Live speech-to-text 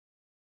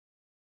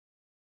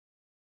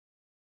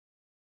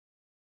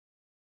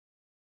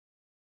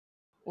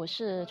我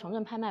是崇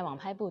正拍卖网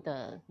拍部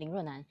的林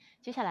若楠，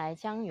接下来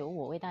将由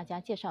我为大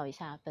家介绍一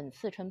下本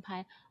次春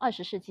拍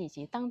20世纪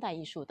及当代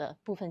艺术的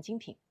部分精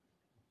品。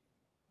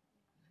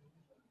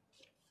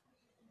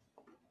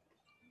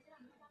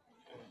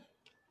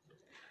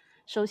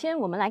首先，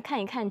我们来看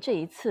一看这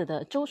一次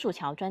的周树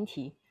桥专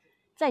题，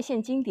再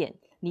现经典、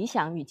理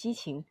想与激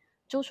情。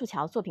周树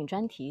桥作品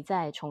专题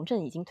在崇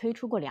正已经推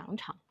出过2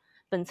场，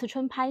本次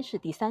春拍是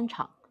第3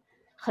场，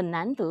很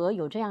难得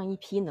有这样一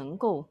批能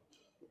够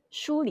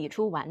梳理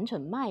出完整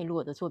脉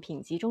络的作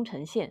品集中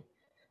呈现，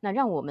那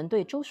让我们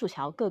对周树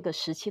桥各个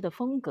时期的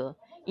风格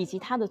以及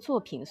他的作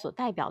品所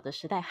代表的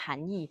时代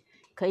含义，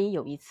可以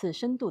有一次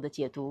深度的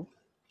解读。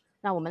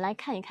那我们来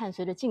看一看，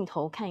随着镜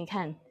头看一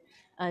看，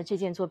这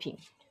件作品。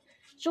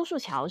周树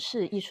桥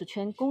是艺术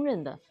圈公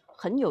认的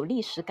很有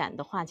历史感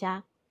的画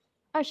家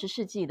，20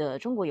世纪的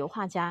中国油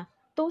画家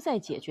都在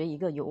解决一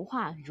个油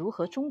画如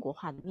何中国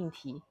化的命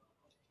题。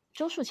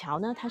周树桥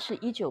呢，他是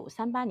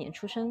1938年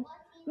出生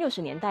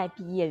，60年代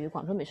毕业于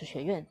广州美术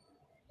学院，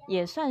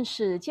也算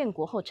是建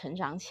国后成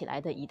长起来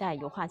的一代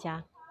油画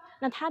家。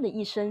那他的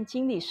一生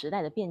经历时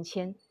代的变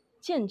迁，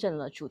见证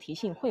了主题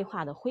性绘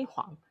画的辉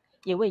煌，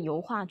也为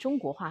油画中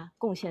国化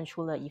贡献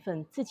出了一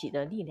份自己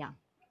的力量。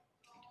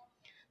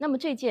那么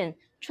这件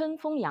春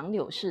风杨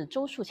柳是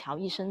周树桥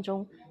一生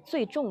中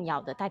最重要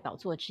的代表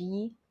作之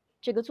一。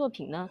这个作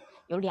品呢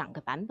有2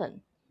个版本，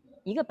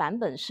一个版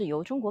本是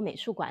由中国美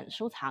术馆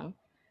收藏，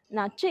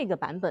那这个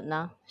版本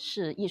呢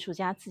是艺术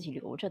家自己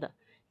留着的，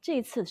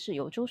这次是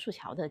由周树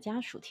桥的家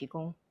属提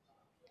供。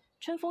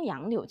春风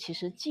杨柳其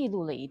实记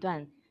录了一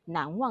段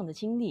难忘的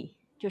经历，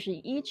就是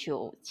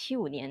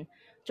1975年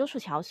周树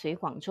桥随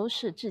广州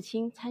市至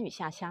亲参与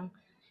下乡，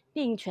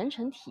并全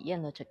程体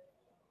验了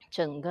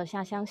整个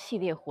下乡系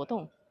列活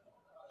动，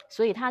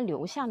所以他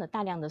留下了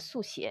大量的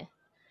速写。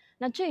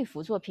那这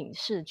幅作品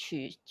是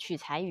取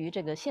材于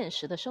这个现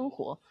实的生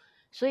活，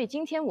所以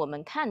今天我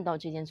们看到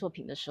这件作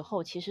品的时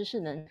候，其实是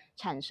能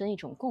产生一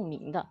种共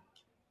鸣的。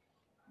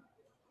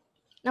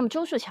那么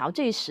周树桥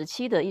这一时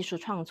期的艺术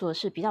创作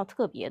是比较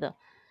特别的，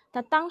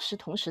他当时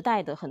同时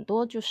代的很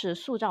多就是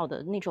塑造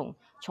的那种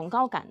崇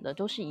高感的，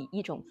都是以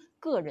一种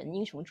个人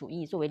英雄主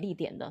义作为立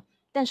点的，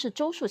但是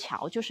周树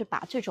桥就是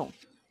把这种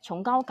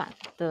崇高感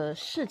的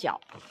视角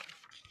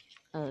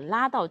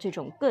拉到这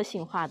种个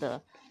性化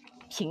的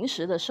平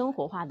时的生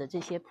活化的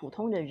这些普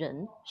通的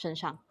人身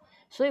上，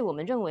所以我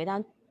们认为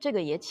呢，这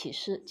个也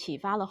启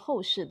发了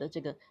后世的这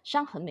个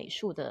伤痕美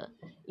术的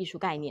艺术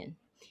概念。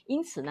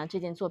因此呢，这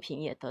件作品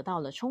也得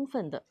到了充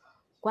分的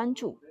关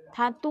注，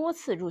它多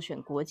次入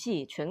选国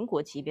际全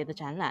国级别的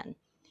展览，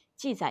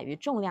记载于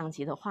重量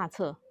级的画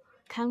册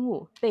刊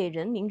物，被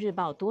人民日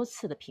报多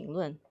次的评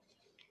论。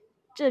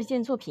这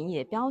件作品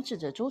也标志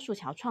着周树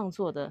桥创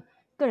作的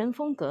个人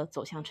风格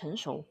走向成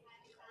熟。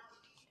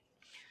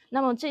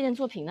那么这件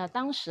作品呢，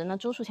当时呢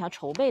周树桥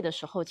筹备的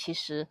时候，其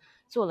实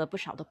做了不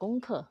少的功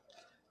课，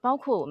包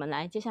括我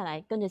们接下来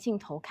跟着镜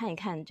头看一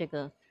看这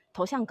个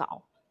头像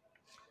稿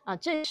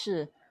这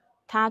是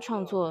他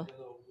创作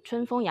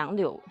春风杨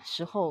柳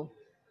时候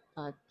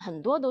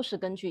很多都是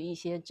根据一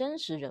些真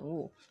实人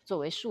物作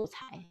为素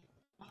材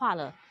画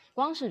了，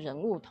光是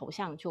人物头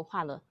像就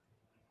画了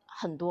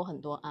很多很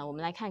多我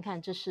们来看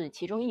看，这是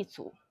其中一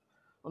组，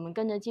我们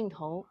跟着镜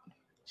头，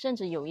甚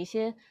至有一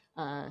些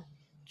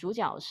主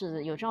角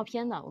是有照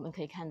片的，我们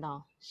可以看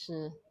到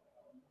是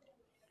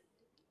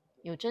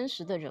有真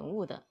实的人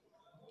物的，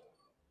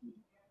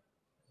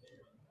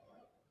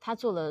他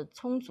做了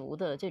充足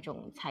的这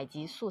种采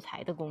集素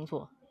材的工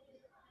作。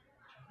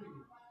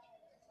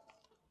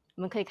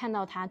我们可以看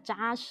到他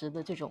扎实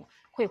的这种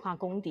绘画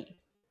功底，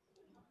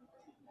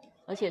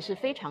而且是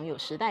非常有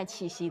时代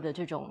气息的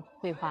这种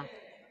绘画。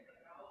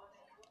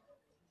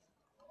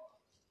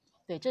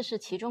对，这是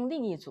其中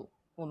另一组，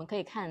我们可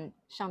以看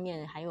上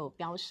面还有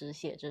标识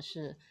写着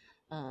是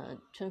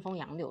春风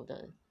杨柳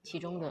的其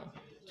中的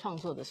创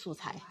作的素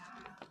材。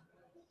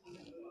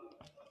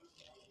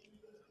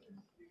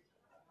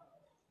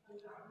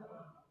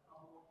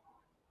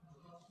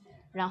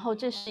然后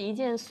这是一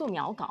件素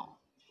描稿，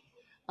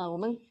我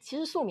们其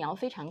实素描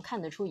非常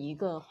看得出一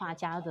个画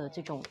家的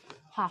这种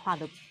画画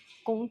的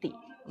功底。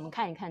我们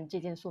看一看这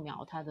件素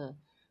描，它的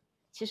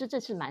其实这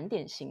是蛮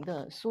典型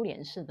的苏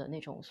联式的那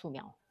种素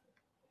描。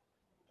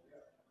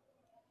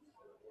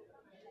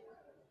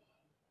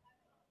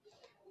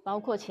包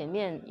括前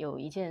面有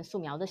一件素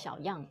描的小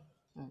样，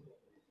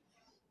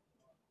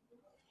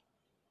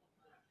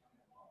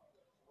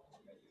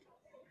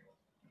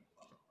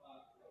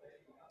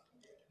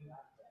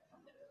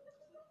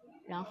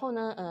然后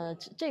呢，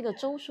这个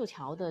周树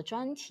桥的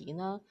专题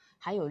呢，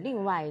还有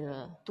另外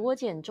的多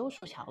件周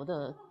树桥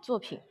的作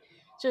品。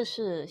这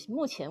是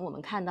目前我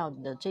们看到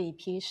的这一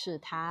批，是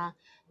他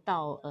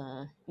到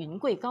云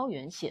贵高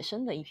原写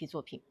生的一批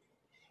作品，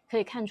可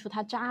以看出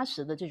他扎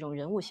实的这种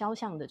人物肖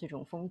像的这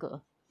种风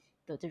格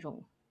的这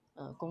种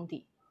功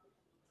底。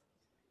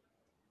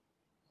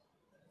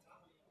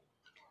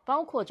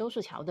包括周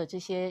树桥的这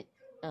些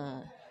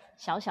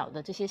小小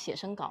的这些写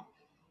生稿，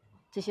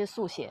这些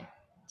速写，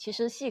其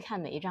实细看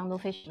每一张都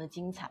非常的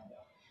精彩。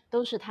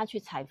都是他去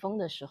采风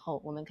的时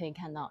候，我们可以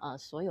看到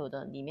所有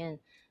的里面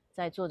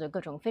在做着各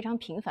种非常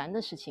平凡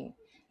的事情，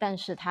但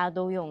是他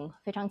都用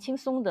非常轻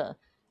松的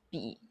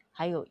笔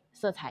还有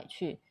色彩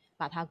去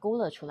把它勾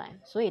勒出来，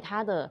所以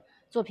他的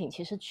作品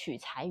其实取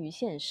材于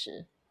现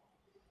实。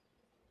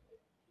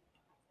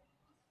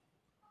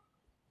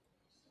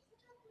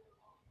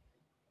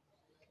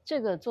这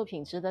个作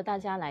品值得大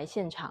家来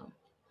现场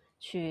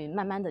去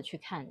慢慢的去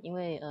看，因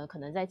为可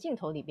能在镜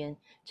头里边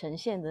呈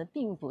现的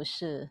并不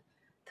是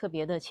特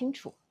别的清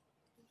楚。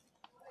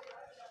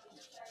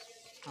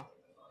好，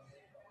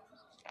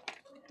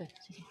对，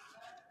谢谢。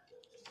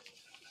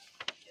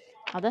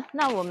好的，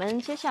那我们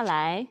接下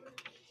来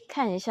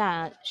看一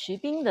下徐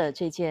冰的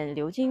这件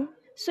鎏金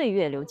岁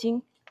月鎏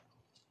金。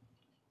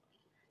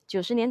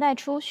90年代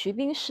初，徐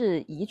冰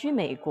是移居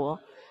美国，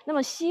那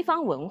么西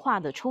方文化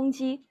的冲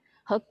击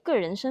和个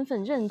人身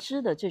份认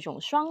知的这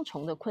种双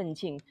重的困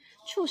境，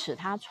促使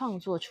他创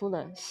作出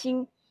了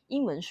新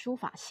英文书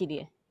法系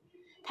列。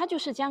他就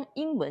是将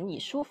英文以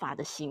书法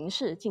的形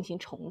式进行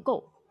重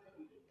构，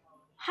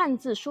汉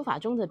字书法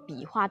中的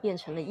笔画变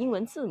成了英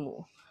文字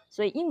母，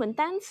所以英文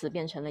单词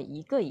变成了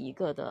一个一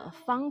个的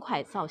方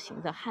块造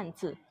型的汉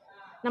字。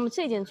那么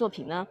这件作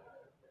品呢，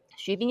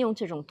徐冰用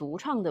这种独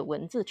创的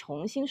文字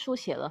重新书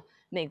写了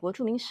美国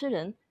著名诗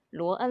人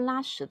罗恩·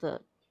拉什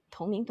的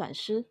同名短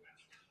诗。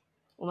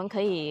我们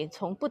可以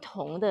从不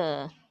同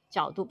的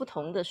角度、不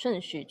同的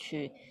顺序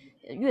去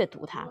阅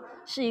读它，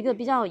是一个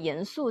比较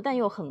严肃但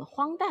又很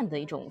荒诞的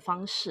一种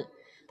方式。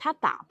它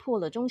打破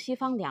了中西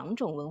方两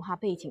种文化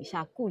背景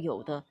下固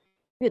有的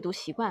阅读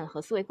习惯和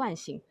思维惯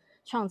性，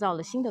创造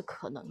了新的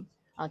可能。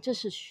这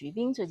是徐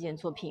冰这件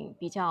作品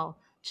比较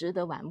值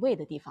得玩味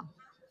的地方。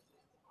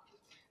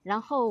然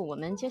后我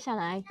们接下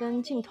来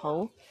跟镜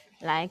头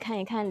来看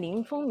一看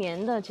林风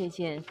眠的这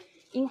件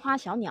樱花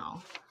小鸟。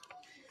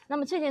那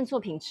么这件作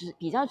品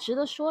比较值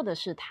得说的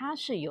是，它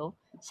是由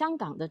香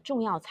港的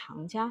重要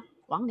藏家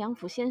王良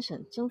福先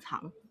生珍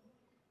藏。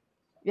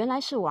原来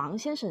是王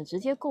先生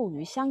直接购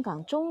于香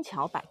港中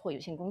桥百货有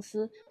限公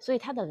司，所以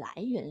它的来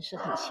源是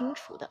很清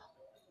楚的。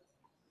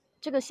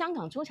这个香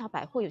港中桥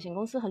百货有限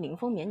公司和林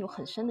风眠有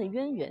很深的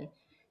渊源。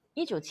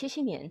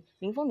1977年，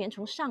林风眠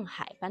从上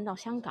海搬到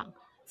香港，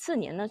次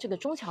年呢，这个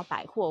中桥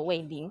百货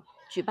为林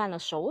举办了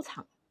首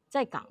场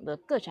在港的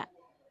个展。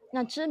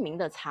那知名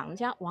的藏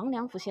家王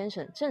良福先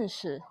生正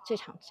是这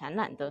场展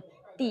览的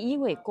第一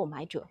位购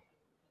买者。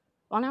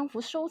王良福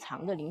收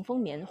藏的林风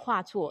眠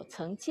画作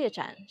曾借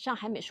展上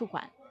海美术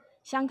馆、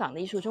香港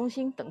的艺术中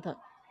心等等，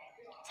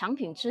藏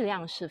品质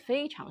量是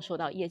非常受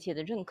到业界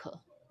的认可。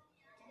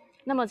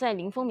那么在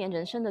林风眠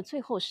人生的最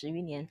后10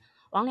余年，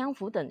王良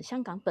福等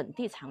香港本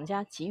地藏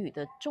家给予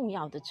的重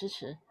要的支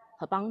持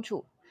和帮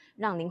助，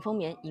让林风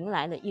眠迎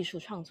来了艺术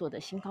创作的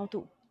新高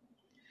度。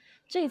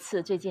这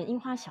次这件樱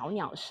花小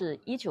鸟是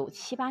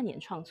1978年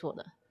创作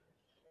的，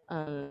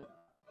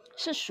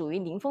是属于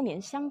林风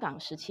眠香港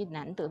时期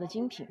难得的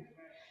精品。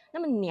那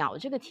么鸟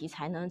这个题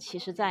材呢，其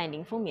实在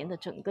林风眠的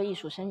整个艺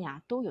术生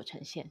涯都有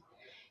呈现。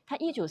他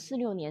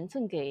1946年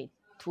赠给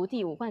徒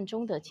弟吴冠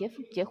中的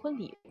结婚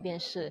礼物便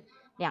是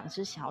2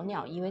只小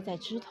鸟依偎在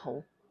枝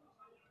头。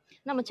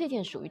那么这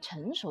件属于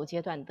成熟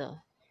阶段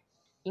的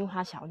樱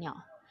花小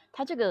鸟，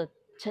它这个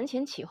承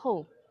前启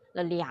后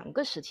了2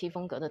个时期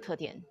风格的特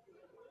点。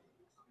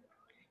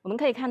我们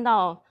可以看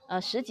到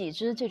10几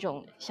只这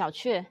种小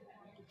雀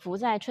伏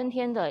在春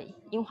天的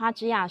樱花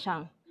枝桠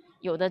上，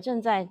有的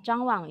正在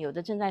张望，有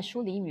的正在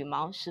梳理羽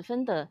毛，十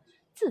分的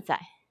自在。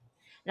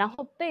然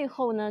后背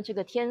后呢，这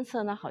个天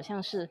色呢好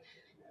像是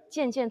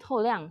渐渐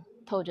透亮，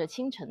透着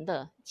清晨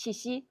的气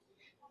息，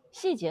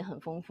细节很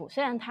丰富。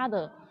虽然它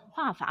的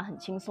画法很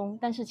轻松，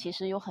但是其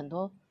实有很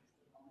多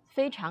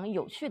非常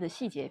有趣的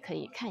细节可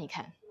以看一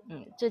看。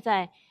这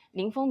在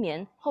林风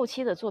眠后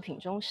期的作品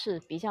中是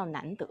比较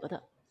难得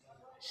的，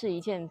是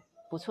一件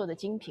不错的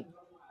精品。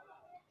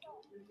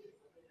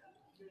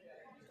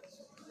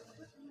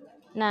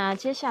那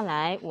接下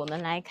来我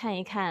们来看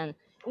一看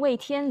魏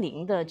天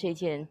林的这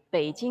件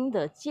北京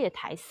的戒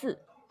台寺。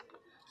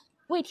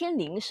魏天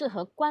林是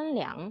和关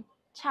良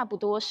差不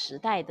多时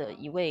代的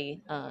一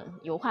位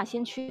油画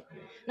先驱，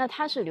那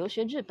他是留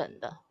学日本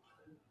的，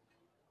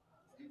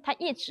他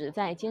一直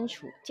在坚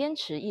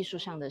持艺术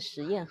上的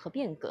实验和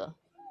变革。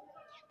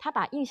他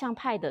把印象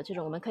派的这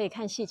种，我们可以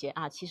看细节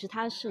啊，其实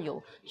他是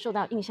有受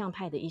到印象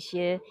派的一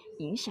些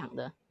影响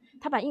的。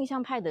他把印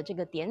象派的这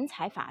个点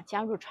彩法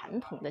加入传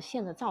统的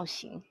线的造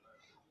型，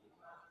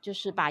就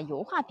是把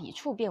油画笔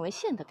触变为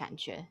线的感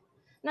觉。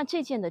那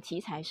这件的题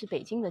材是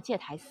北京的戒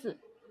台寺，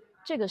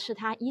这个是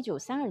他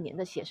1932年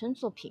的写生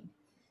作品。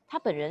他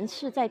本人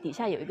是在底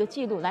下有一个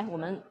记录，来，我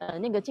们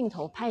那个镜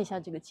头拍一下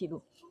这个记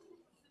录。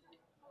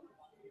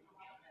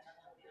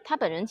他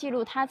本人记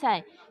录他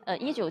在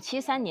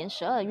1973年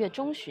12月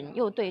中旬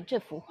又对这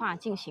幅画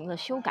进行了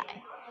修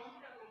改，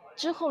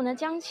之后呢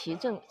将其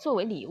作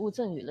为礼物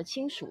赠予了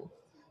亲属。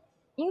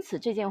因此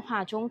这件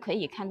画中可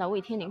以看到魏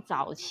天林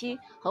早期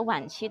和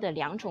晚期的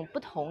2种不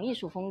同艺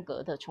术风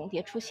格的重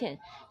叠出现，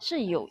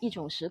是有一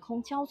种时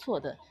空交错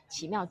的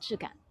奇妙质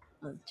感。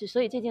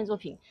所以这件作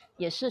品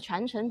也是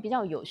传承比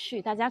较有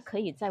序，大家可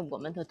以在我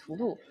们的图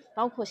录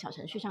包括小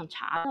程序上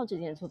查到这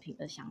件作品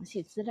的详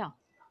细资料。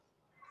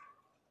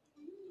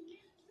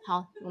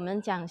好，我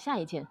们讲下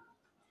一件。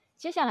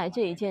接下来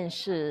这一件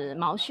是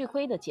毛旭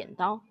辉的剪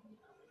刀。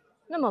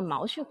那么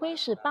毛旭辉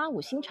是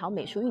85新潮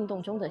美术运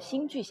动中的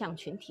新具象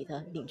群体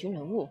的领军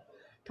人物，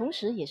同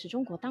时也是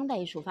中国当代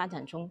艺术发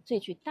展中最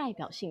具代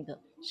表性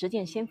的实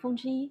践先锋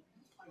之一。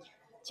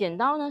剪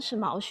刀呢是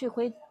毛旭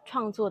辉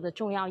创作的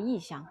重要意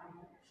象，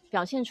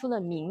表现出了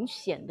明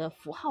显的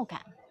符号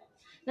感。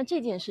那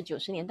这件是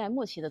90年代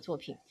末期的作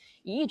品，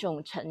以一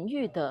种沉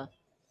郁的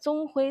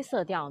棕灰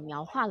色调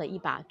描画了一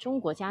把中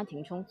国家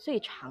庭中最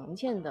常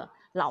见的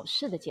老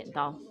式的剪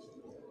刀。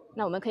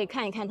那我们可以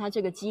看一看它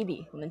这个肌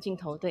理，我们镜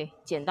头对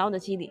剪刀的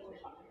肌理。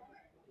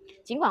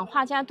尽管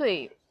画家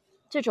对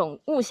这种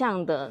物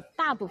象的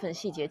大部分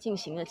细节进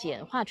行了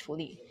简化处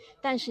理，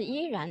但是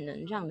依然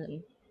能让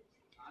人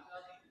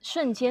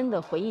瞬间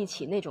的回忆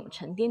起那种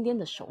沉甸甸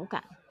的手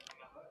感。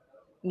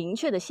明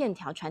确的线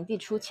条传递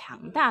出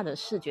强大的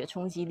视觉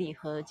冲击力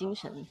和精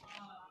神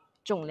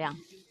重量。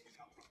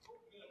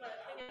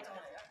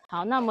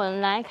好，那我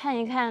们来看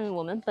一看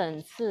我们本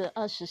次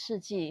20世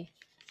纪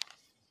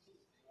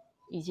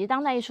以及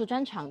当代艺术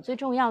专场最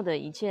重要的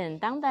一件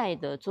当代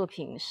的作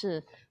品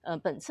是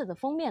本次的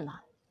封面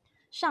了，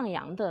上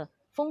扬的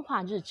风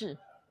化日志。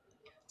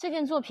这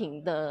件作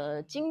品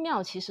的精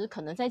妙其实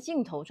可能在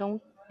镜头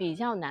中比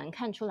较难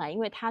看出来，因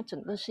为它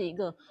整个是一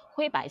个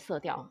灰白色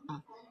调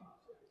啊。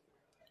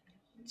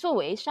作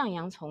为上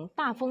扬从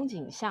大风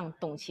景向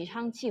董其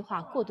昌计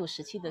划过渡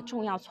时期的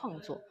重要创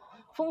作，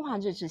风化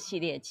日志系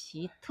列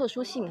其特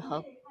殊性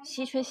和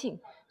稀缺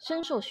性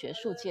深受学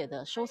术界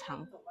的收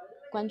藏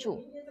关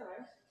注，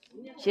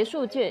学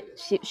术界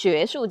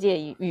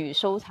与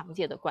收藏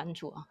界的关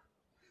注啊。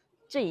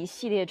这一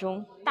系列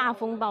中，大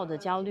风暴的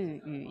焦虑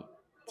与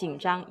紧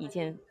张已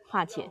见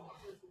化解，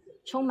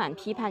充满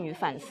批判与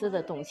反思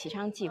的董其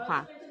昌计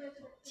划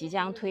即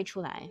将推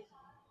出来。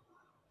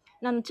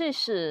那么这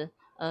是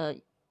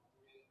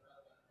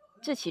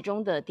这其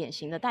中的典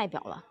型的代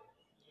表了。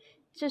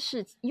这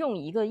是用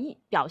一个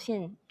表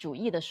现主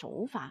义的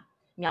手法，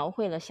描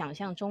绘了想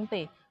象中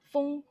被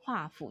风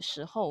化腐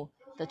蚀后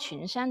的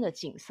群山的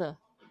景色，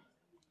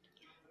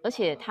而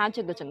且它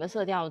这个整个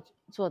色调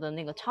做的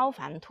那个超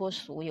凡脱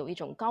俗，有一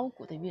种高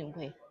古的韵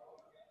味，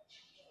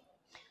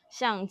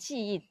像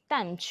记忆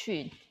淡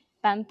去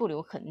般不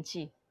留痕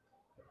迹。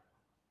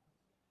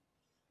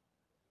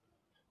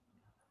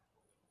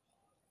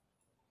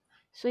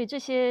所以这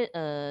些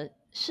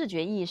视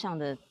觉意义上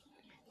的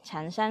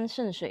禅山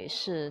圣水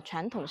是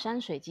传统山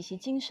水及其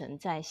精神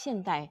在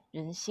现代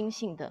人心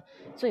性的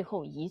最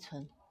后遗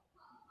存。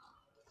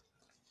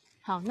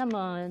好，那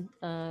么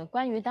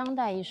关于当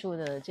代艺术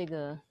的这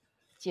个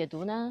解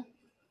读呢，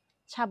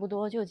差不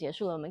多就结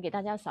束了。我们给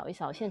大家扫一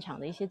扫现场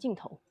的一些镜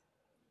头。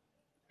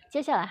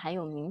接下来还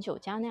有名酒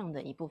佳酿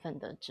的一部分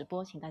的直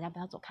播，请大家不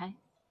要走开。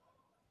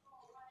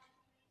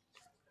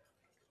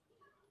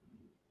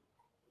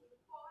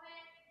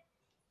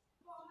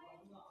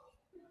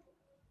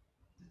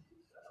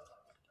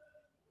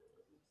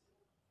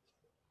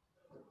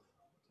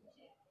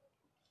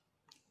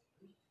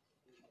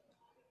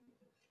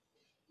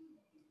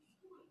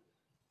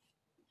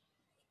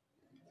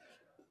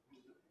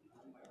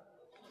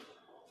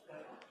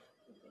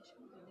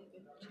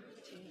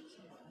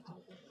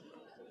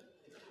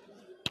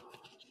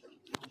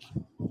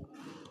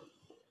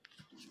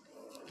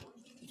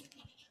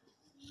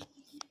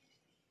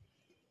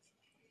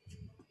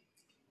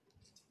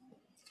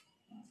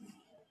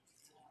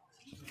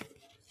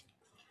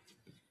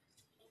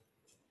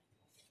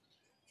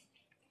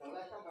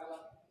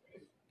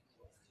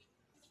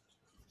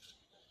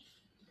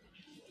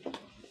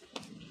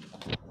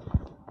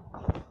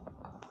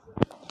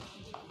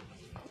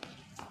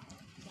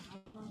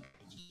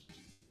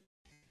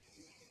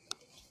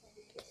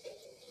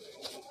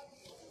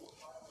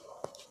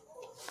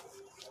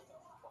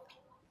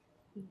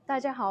大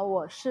家好，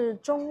我是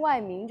中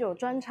外名酒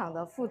专场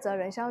的负责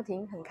人肖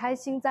婷，很开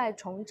心在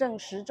崇正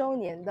10周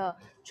年的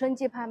春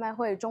季拍卖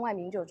会中外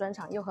名酒专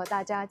场又和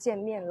大家见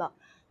面了。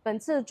本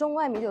次中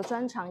外名酒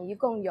专场一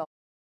共有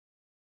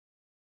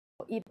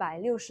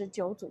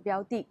169组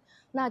标的，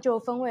那就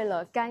分为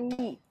了干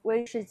邑、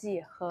威士忌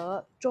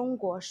和中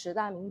国10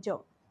大名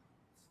酒。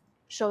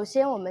首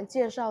先我们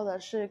介绍的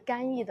是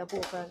干邑的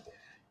部分。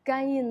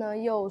干邑呢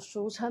又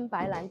俗称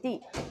白兰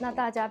地，那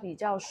大家比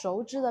较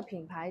熟知的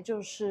品牌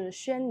就是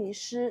轩尼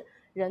诗、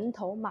人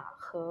头马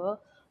和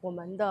我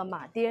们的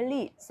马爹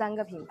利3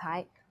个品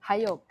牌，还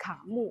有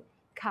卡木。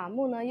卡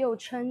木呢又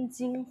称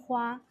金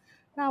花。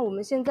那我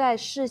们现在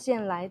视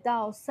线来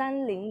到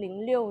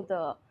3006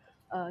的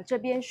这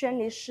边轩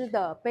尼诗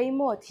的杯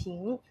莫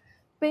廷。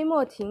杯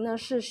莫廷呢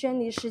是轩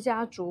尼诗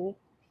家族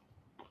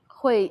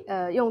会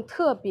用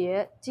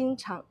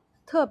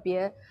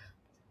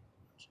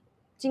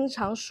经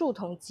常数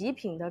桶极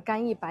品的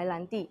干邑白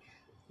兰地，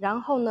然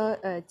后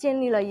呢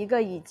建立了一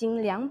个已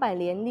经200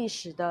年历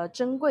史的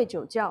珍贵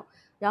酒窖。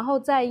然后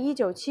在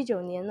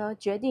1979年呢，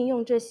决定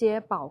用这些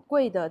宝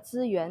贵的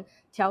资源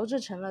调制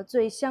成了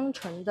最香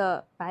醇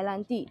的白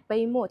兰地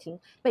杯莫婷，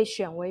被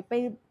选为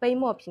杯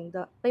莫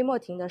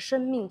婷的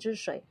生命之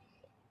水，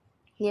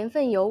年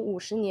份由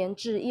50年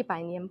至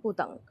100年不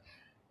等。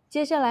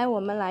接下来我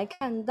们来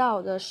看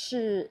到的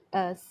是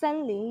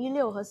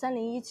3016和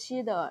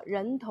3017的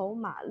人头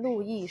马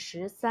路易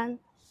13，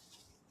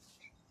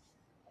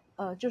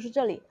就是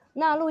这里。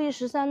那路易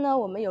13呢，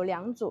我们有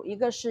2组，一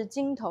个是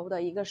金头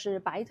的，一个是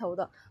白头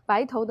的。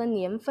白头的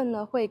年份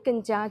呢会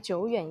更加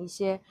久远一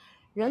些。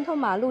人头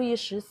马路易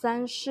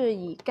13是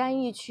以干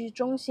邑区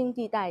中心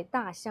地带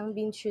大香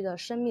槟区的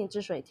生命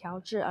之水调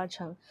制而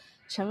成，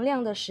陈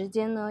酿的时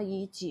间呢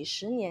以几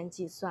十年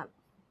计算，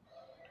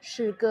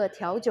是个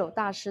调酒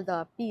大师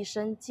的毕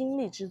生精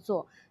力之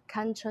作，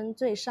堪称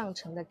最上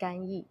乘的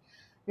干邑。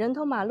人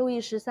头马路易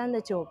13的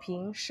酒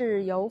瓶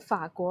是由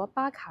法国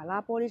巴卡拉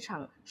玻璃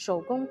厂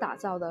手工打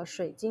造的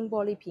水晶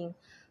玻璃瓶，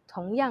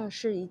同样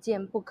是一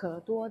件不可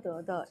多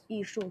得的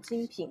艺术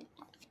精品。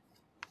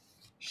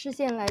视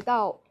线来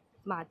到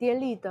马爹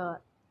利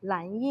的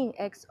蓝印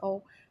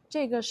XO，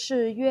 这个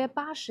是约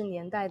80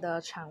年代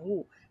的产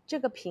物。这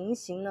个瓶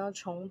型呢，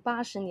从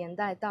80年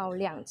代到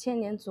2000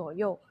年左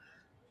右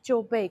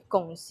就被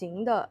拱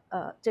形的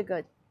这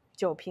个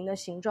酒瓶的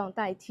形状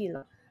代替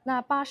了。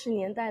那80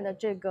年代的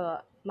这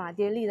个马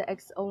爹利的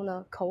XO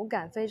呢，口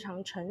感非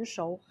常成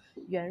熟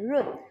圆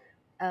润，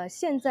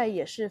现在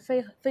也是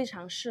非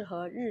常适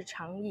合日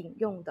常饮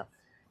用的。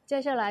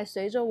接下来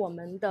随着我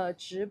们的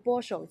直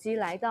播手机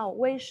来到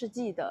威士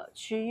忌的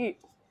区域。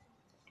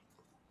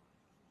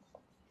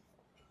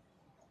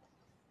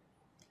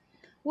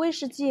威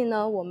士忌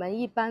呢，我们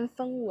一般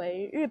分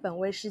为日本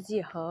威士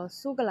忌和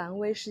苏格兰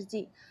威士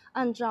忌。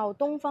按照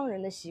东方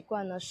人的习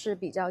惯呢，是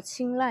比较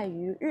青睐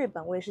于日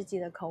本威士忌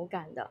的口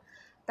感的。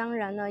当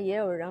然呢，也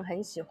有人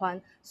很喜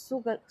欢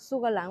苏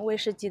格兰威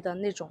士忌的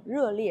那种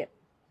热烈。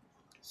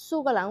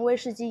苏格兰威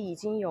士忌已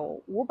经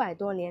有500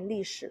多年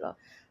历史了，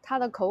它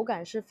的口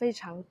感是非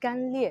常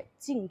干烈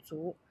劲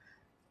足，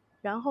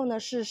然后呢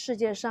是世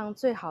界上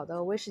最好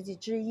的威士忌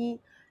之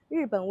一。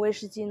日本威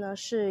士忌呢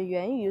是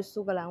源于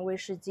苏格兰威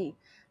士忌，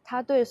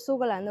它对苏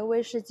格兰的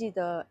威士忌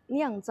的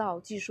酿造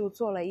技术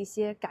做了一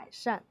些改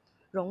善，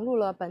融入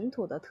了本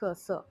土的特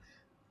色，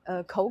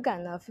口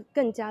感呢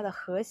更加的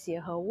和谐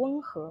和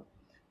温和。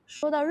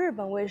说到日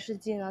本威士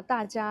忌呢，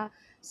大家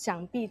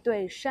想必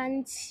对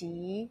山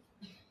崎、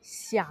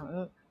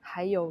响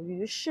还有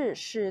余市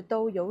是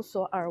都有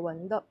所耳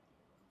闻的。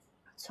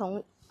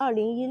从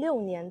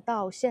2016年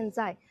到现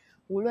在，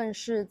无论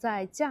是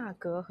在价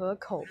格和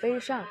口碑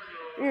上，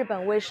日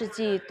本威士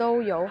忌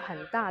都有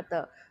很大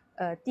的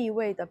地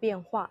位的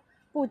变化，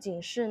不仅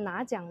是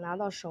拿奖拿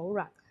到手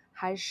软，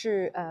还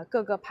是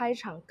各个拍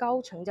场高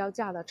成交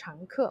价的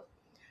常客。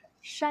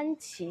山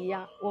崎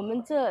呀，我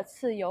们这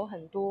次有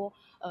很多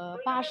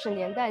80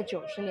年代、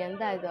90年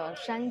代的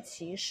山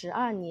崎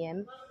12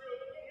年，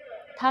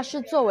它是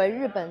作为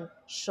日本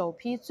首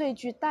批最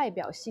具代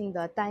表性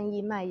的单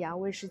一麦芽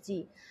威士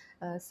忌，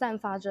散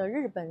发着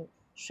日本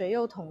水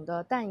釉桶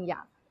的淡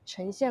雅，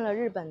呈现了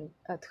日本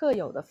特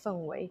有的氛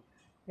围，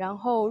然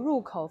后入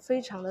口非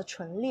常的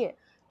纯烈，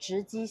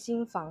直击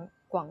心房，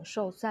广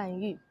受赞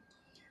誉。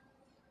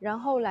然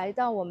后来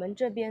到我们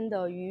这边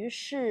的余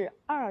市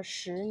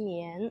20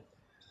年，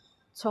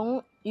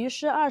从余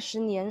市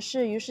20年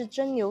是余市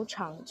蒸馏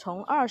厂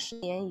从20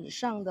年以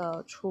上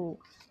的储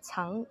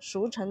藏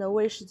熟成的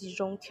威士忌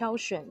中挑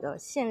选的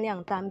限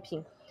量单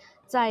品，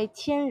在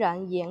天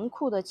然严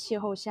酷的气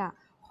候下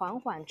缓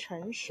缓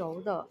成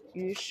熟的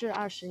余市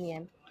20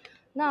年。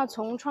那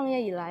从创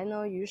业以来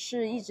呢，余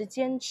市一直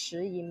坚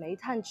持以煤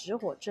炭直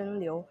火蒸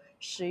馏，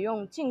使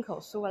用进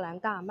口苏格兰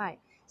大麦，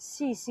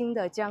细心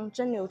地将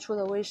蒸馏出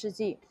的威士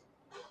忌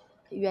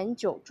原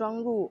酒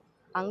装入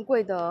昂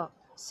贵的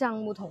橡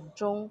木桶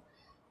中，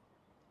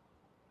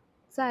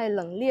在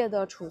冷冽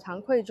的储藏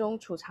柜中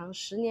储藏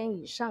10年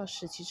以上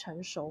使其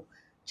成熟。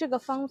这个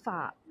方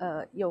法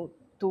有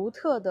独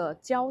特的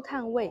焦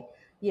炭味，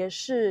也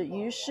是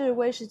余市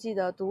威士忌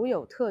的独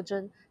有特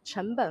征，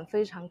成本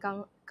非常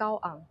高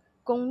昂，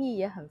工艺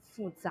也很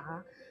复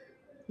杂，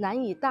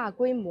难以大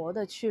规模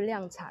的去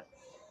量产，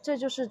这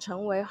就是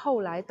成为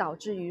后来导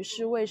致余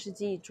市威士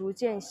忌逐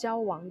渐消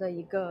亡的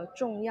一个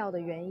重要的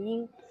原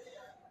因。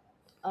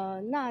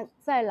那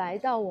再来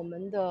到我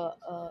们的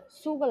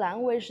苏格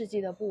兰威士忌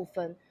的部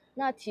分，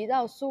那提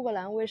到苏格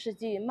兰威士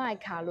忌，麦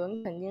卡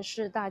伦肯定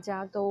是大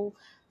家都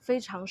非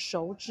常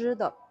熟知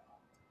的。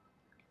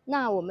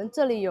那我们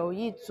这里有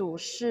一组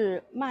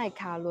是麦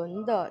卡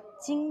伦的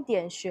经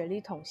典雪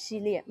梨桶系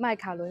列，麦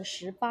卡伦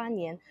18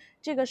年，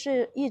这个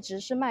一直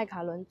是麦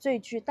卡伦最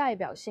具代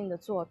表性的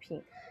作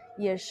品，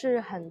也是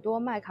很多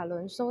麦卡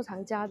伦收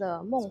藏家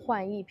的梦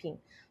幻逸品。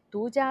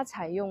独家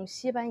采用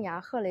西班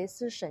牙赫雷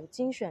斯省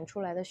精选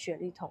出来的雪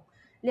梨桶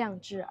酿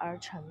制而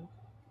成。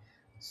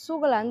苏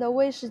格兰的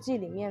威士忌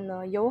里面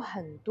呢，有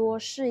很多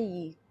是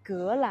以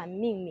格兰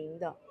命名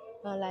的。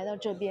来到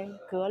这边，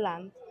格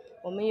兰，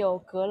我们有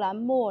格兰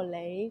莫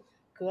雷、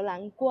格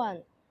兰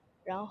冠、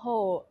然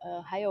后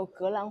还有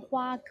格兰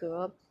花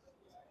格。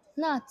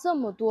那这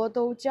么多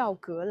都叫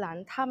格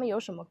兰，它们有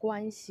什么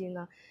关系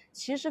呢？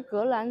其实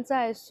格兰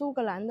在苏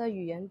格兰的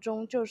语言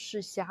中就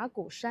是峡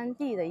谷山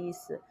地的意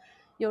思。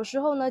有时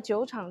候呢，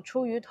酒厂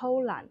出于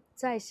偷懒，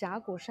在峡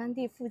谷山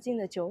地附近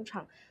的酒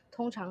厂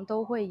通常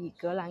都会以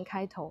格兰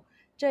开头，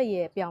这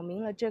也表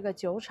明了这个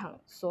酒厂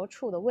所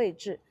处的位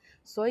置。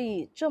所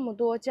以这么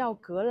多叫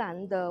格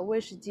兰的威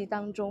士忌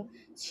当中，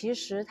其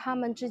实它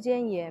们之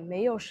间也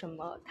没有什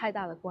么太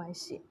大的关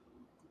系。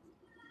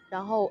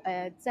然后，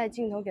在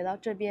镜头给到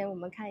这边，我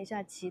们看一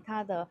下其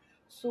他的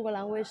苏格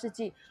兰威士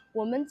忌。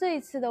我们这一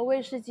次的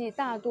威士忌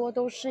大多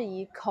都是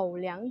以口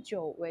粮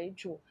酒为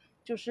主，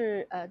就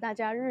是大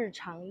家日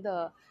常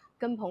的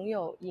跟朋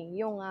友饮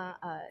用啊，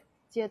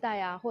接待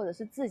啊，或者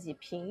是自己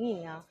品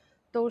饮啊，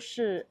都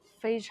是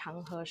非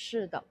常合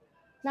适的。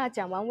那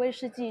讲完威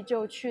士忌，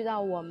就去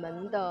到我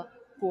们的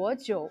国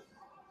酒，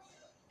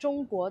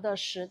中国的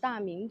10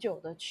大名酒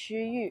的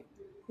区域。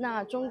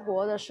那中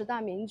国的10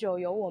大名酒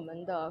有我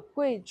们的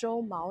贵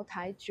州茅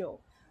台酒，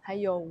还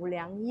有五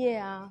粮液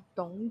啊、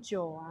董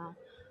酒啊、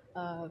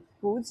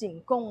古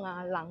井贡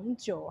啊、郎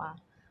酒啊，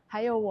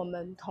还有我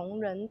们同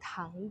仁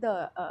堂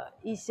的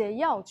一些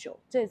药酒，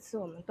这次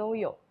我们都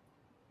有。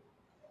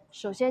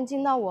首先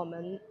进到我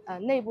们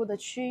内部的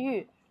区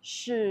域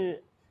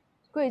是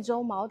贵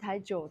州茅台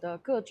酒的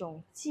各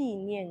种纪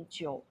念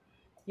酒，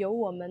有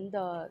我们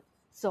的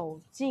走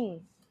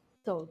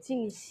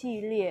进系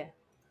列。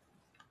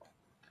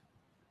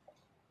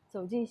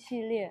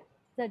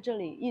在这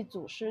里一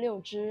组是6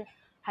支，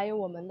还有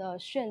我们的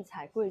炫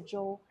彩贵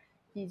州，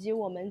以及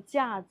我们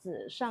架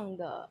子上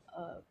的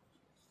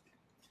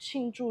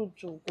庆祝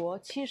祖国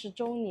70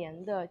周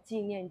年的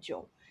纪念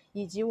酒，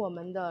以及我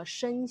们的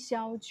生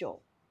肖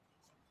酒。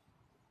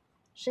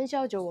生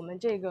肖酒我们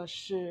这个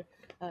是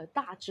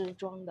大支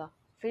装的，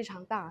非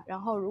常大，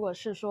然后如果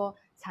是说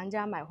藏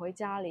家买回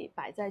家里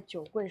摆在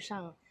酒柜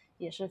上，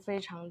也是非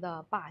常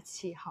的霸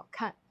气好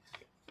看。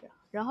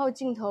然后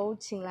镜头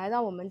请来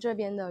到我们这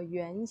边的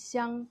原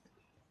香，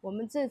我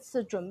们这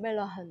次准备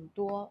了很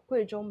多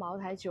贵州茅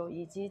台酒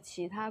以及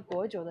其他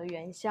国酒的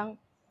原香。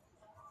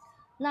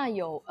那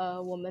有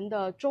我们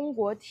的中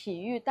国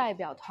体育代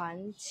表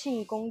团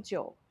庆功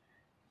酒，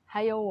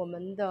还有我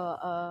们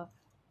的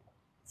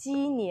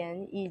鸡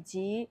年以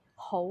及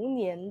猴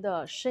年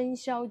的生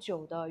肖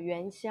酒的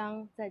原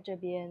香在这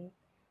边。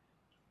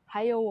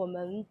还有我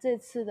们这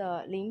次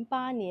的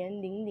08年、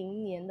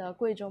00年的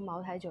贵州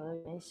茅台酒的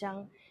原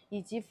香，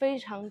以及非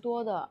常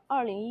多的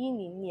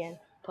2010年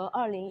和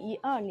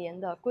2012年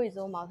的贵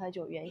州茅台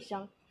酒原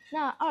香。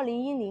那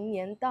2010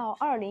年到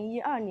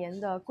2012年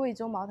的贵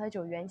州茅台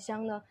酒原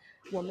香呢，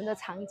我们的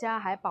藏家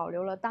还保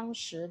留了当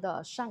时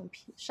的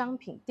商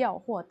品调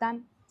货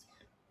单。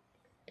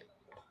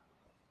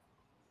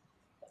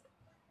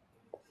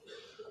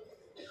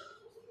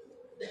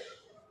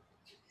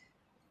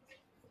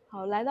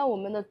好，来到我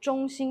们的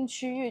中心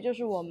区域，就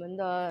是我们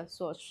的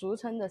所俗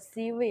称的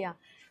C 位啊。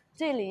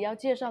这里要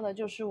介绍的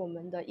就是我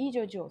们的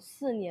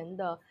1994年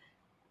的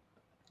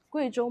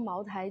贵州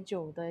茅台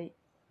酒的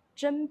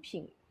珍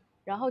品，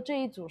然后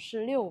这一组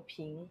是6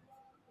瓶。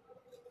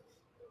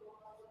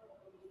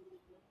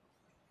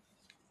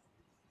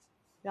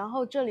然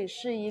后这里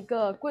是一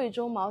个贵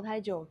州茅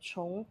台酒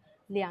从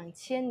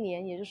2000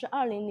年，也就是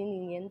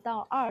2000年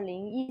到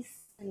2014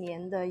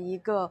年的一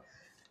个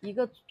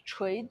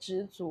垂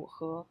直组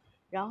合，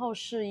然后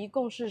一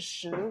共是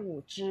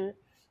15支。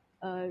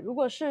如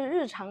果是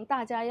日常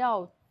大家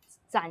要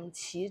攒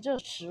齐这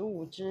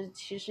15支，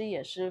其实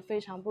也是非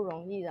常不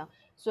容易的，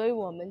所以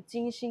我们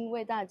精心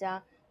为大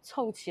家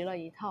凑齐了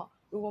一套，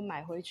如果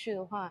买回去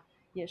的话，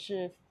也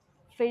是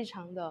非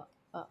常的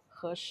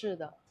合适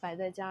的，摆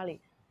在家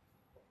里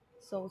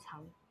收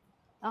藏。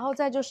然后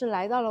再就是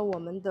来到了我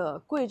们的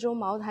贵州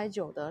茅台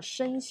酒的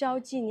生肖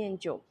纪念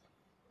酒。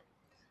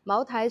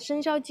茅台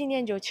生肖纪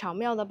念酒巧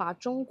妙地把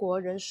中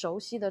国人熟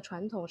悉的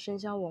传统生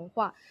肖文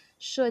化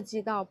设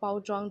计到包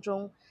装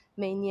中，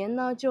每年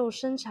呢就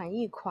生产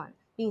一款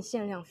并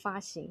限量发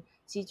行，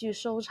极具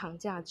收藏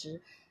价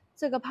值。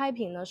这个拍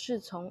品呢是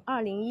从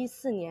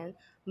2014年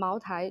茅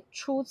台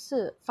初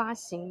次发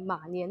行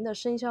马年的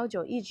生肖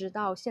酒，一直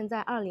到现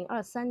在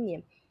2023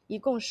年，一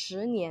共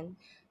10年。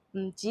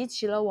集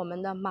齐了我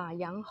们的马、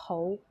羊、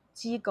猴、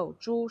鸡、狗、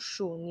猪、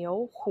鼠、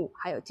牛、虎，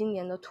还有今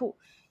年的兔，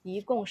一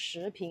共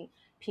10瓶，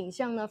品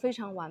相呢非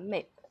常完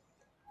美，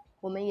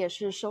我们也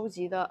是收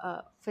集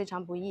的非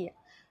常不易。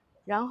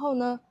然后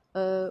呢，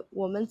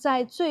我们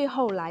在最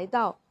后来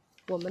到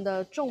我们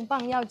的重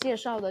磅要介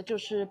绍的就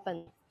是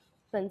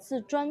本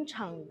次专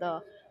场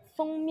的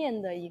封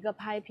面的一个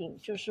拍品，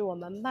就是我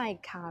们麦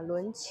卡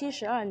伦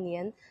72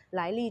年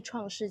来历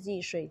创世纪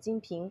水晶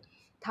瓶。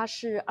它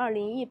是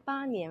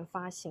2018年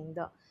发行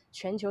的，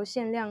全球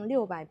限量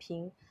600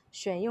瓶，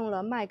选用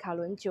了麦卡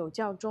伦酒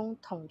窖中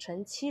统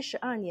称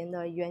72年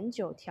的原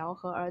酒调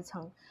和而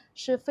成，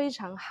是非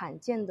常罕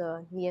见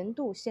的年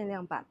度限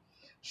量版，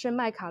是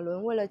麦卡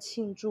伦为了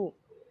庆祝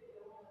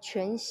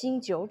全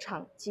新酒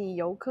厂及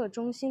游客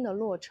中心的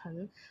落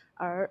成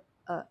而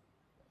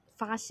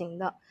发行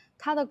的。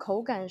它的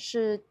口感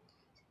是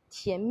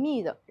甜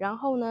蜜的，然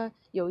后呢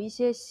有一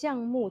些橡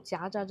木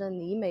夹杂着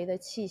泥煤的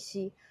气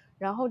息，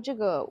然后这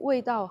个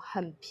味道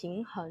很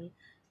平衡，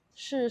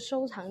是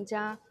收藏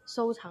家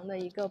收藏的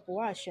一个不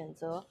二选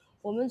择。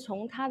我们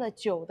从它的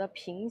酒的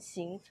瓶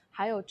形，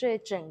还有这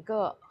整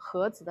个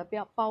盒子的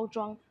包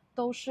装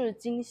都是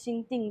精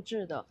心定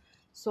制的，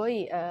所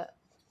以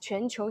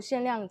全球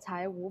限量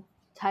才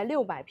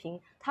600瓶，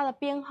它的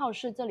编号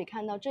是这里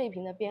看到这一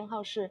瓶的编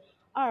号是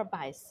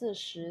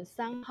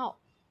243号，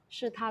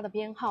是它的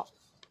编号。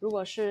如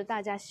果是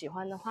大家喜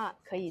欢的话，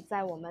可以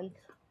在我们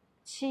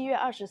7月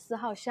24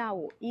号下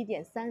午1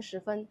点30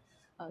分，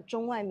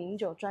中外名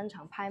酒专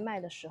场拍卖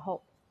的时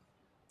候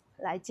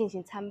来进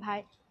行参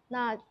拍。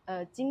那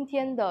今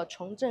天的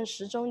崇正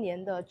10周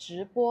年的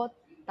直播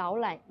导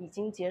览已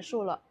经结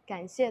束了，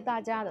感谢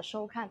大家的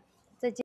收看，